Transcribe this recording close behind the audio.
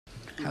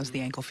How's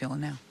the ankle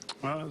feeling now?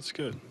 Well, it's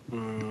good.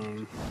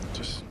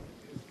 Just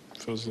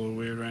feels a little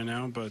weird right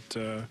now, but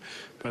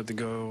about to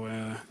go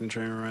in the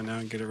training room right now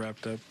and get it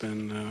wrapped up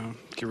and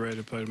get ready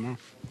to play tomorrow.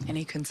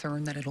 Any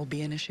concern that it'll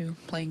be an issue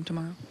playing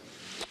tomorrow?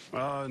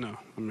 No.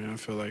 I mean, I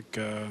feel like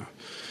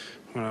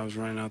when I was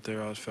running out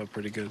there, I always felt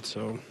pretty good.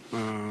 So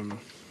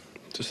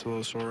just a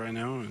little sore right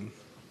now, and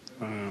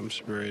I'm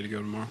just ready to go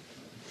tomorrow.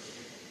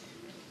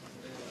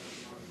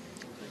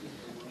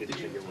 Did you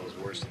think it was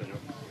worse than it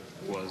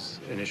was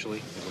initially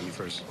when you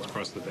first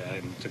crossed the bat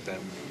and took that?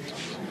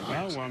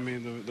 Well, I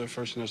mean, the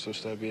first initial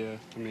step, yeah.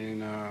 I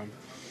mean,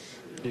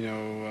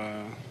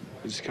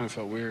 it just kind of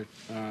felt weird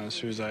as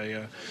soon as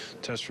I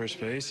touched first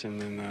base, and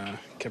then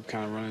kept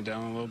kind of running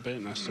down a little bit,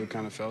 and I still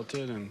kind of felt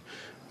it. And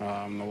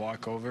the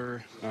walk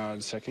over the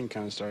second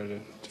kind of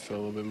started to feel a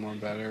little bit more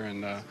better,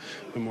 and the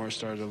more it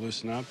started to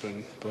loosen up.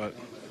 But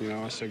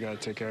I still got to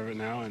take care of it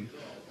now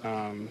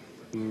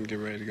and get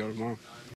ready to go tomorrow.